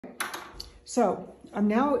So I'm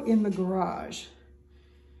now in the garage.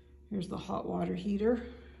 Here's the hot water heater,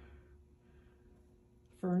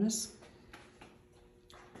 furnace,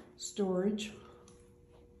 storage,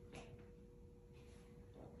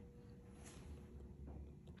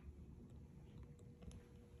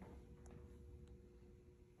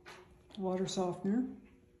 water softener,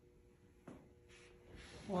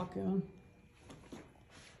 walk-in,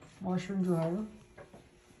 washer and dryer.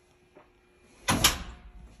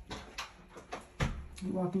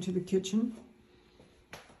 You walk into the kitchen.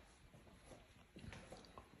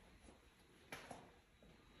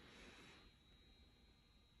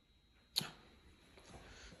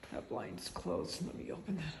 That blind's closed. Let me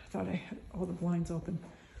open that. I thought I had all the blinds open.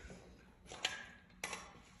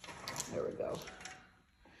 There we go.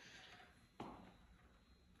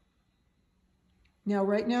 Now,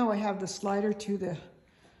 right now I have the slider to the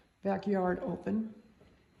backyard open.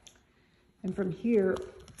 And from here,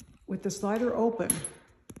 with the slider open,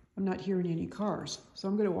 I'm not hearing any cars. So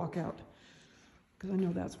I'm gonna walk out because I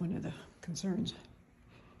know that's one of the concerns.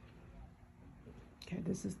 Okay,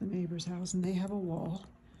 this is the neighbor's house and they have a wall,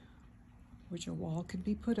 which a wall could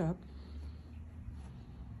be put up.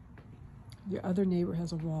 Your other neighbor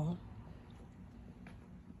has a wall.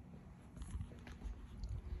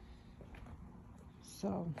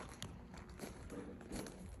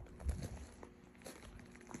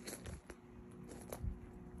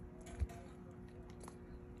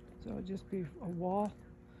 So it'd just be a wall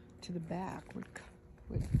to the back with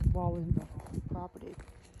wall in the property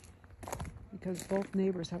because both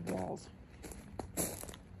neighbors have walls.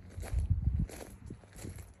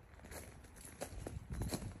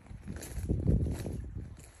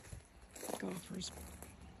 Golfers.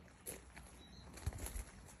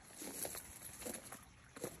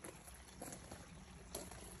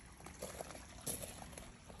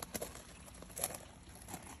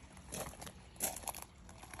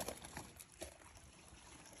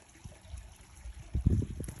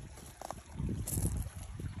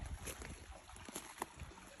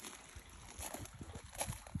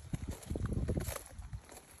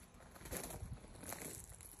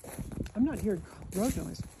 I'm not hearing road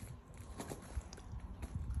noise.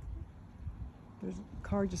 There's a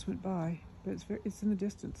car just went by, but it's in the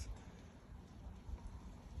distance.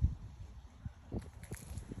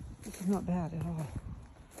 This is not bad at all.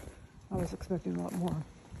 I was expecting a lot more.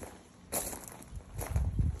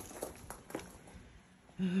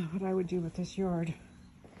 What I would do with this yard,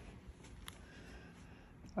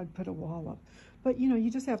 I'd put a wall up. But you know,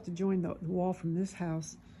 you just have to join the wall from this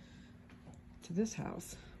house to this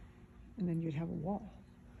house, and then you'd have a wall.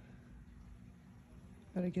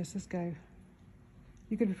 But I guess this guy,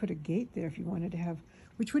 you could put a gate there if you wanted to have,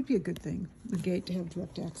 which would be a good thing, a gate to have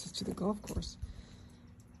direct access to the golf course.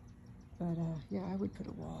 But yeah, I would put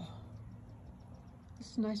a wall.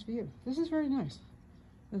 This is a nice view. This is very nice.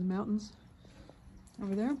 There's mountains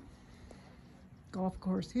over there. Golf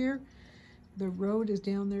course here. The road is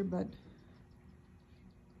down there, but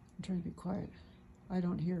I'm trying to be quiet. I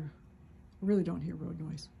really don't hear road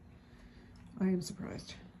noise. I am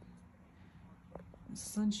surprised.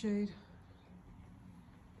 Sunshade.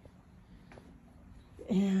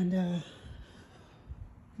 And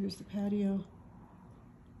here's the patio.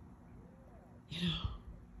 You know,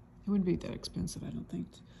 it wouldn't be that expensive, I don't think,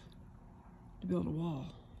 to build a wall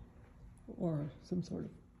or some sort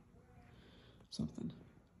of something.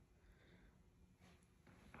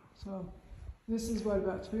 So this is what,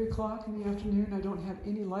 about 3 o'clock in the afternoon. I don't have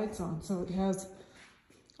any lights on, so it has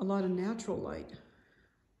a lot of natural light.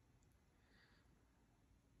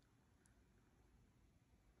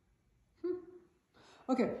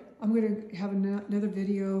 Okay, I'm going to have another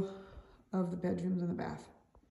video of the bedrooms and the bath.